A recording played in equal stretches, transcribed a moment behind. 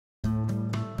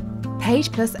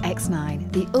PagePlus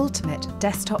X9, the ultimate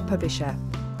desktop publisher.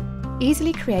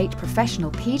 Easily create professional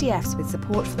PDFs with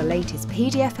support for the latest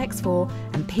PDF X4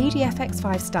 and PDF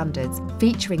X5 standards,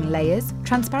 featuring layers,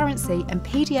 transparency and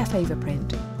PDF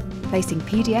overprint. Placing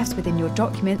PDFs within your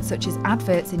documents such as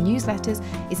adverts and newsletters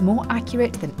is more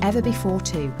accurate than ever before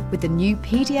too, with the new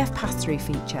PDF pass-through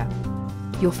feature.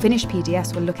 Your finished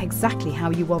PDFs will look exactly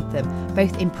how you want them,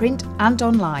 both in print and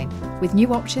online, with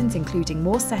new options including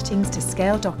more settings to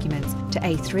scale documents to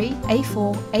A3,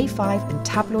 A4, A5 and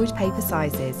tabloid paper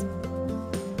sizes.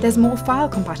 There's more file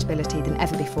compatibility than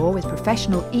ever before with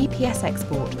professional EPS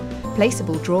export,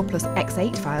 placeable DrawPlus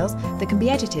X8 files that can be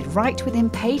edited right within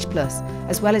PagePlus,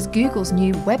 as well as Google's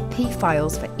new WebP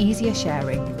files for easier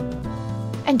sharing.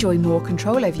 Enjoy more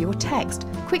control over your text,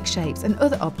 quick shapes and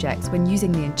other objects when using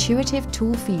the intuitive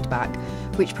tool feedback,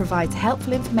 which provides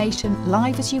helpful information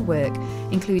live as you work,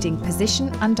 including position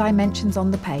and dimensions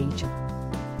on the page.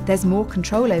 There's more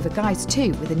control over guides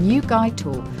too, with a new guide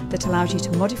tool that allows you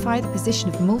to modify the position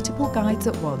of multiple guides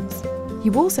at once.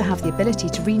 You also have the ability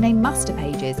to rename master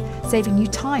pages, saving you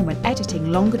time when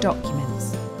editing longer documents.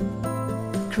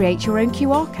 Create your own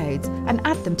QR codes and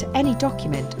add them to any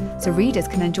document so readers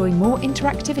can enjoy more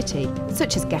interactivity,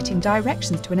 such as getting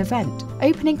directions to an event,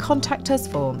 opening Contact Us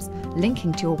forms,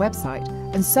 linking to your website,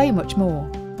 and so much more.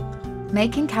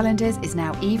 Making calendars is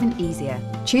now even easier.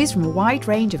 Choose from a wide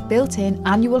range of built-in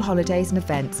annual holidays and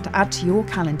events to add to your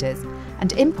calendars,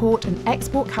 and import and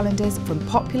export calendars from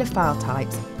popular file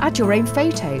types. Add your own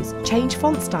photos, change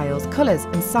font styles, colours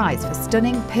and size for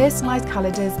stunning, personalised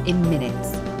calendars in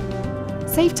minutes.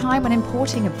 Save time when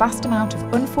importing a vast amount of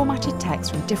unformatted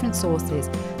text from different sources,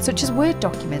 such as Word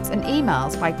documents and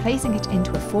emails, by placing it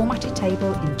into a formatted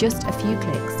table in just a few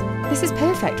clicks. This is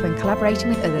perfect when collaborating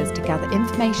with others to gather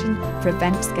information for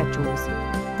event schedules.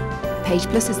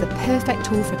 PagePlus is the perfect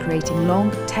tool for creating long,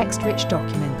 text-rich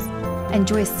documents.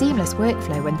 Enjoy a seamless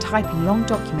workflow when typing long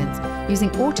documents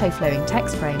using auto-flowing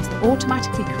text frames that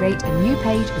automatically create a new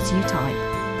page as you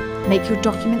type. Make your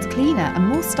documents cleaner and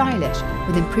more stylish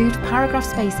with improved paragraph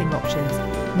spacing options,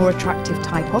 more attractive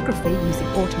typography using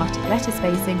automatic letter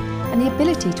spacing, and the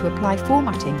ability to apply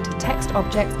formatting to text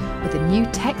objects with a new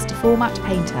text format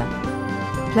painter.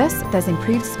 Plus, there's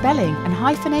improved spelling and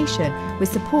hyphenation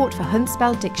with support for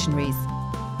Unspelled dictionaries.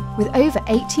 With over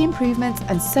 80 improvements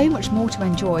and so much more to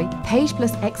enjoy,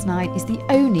 PagePlus X9 is the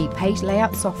only page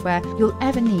layout software you'll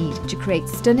ever need to create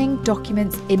stunning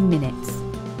documents in minutes.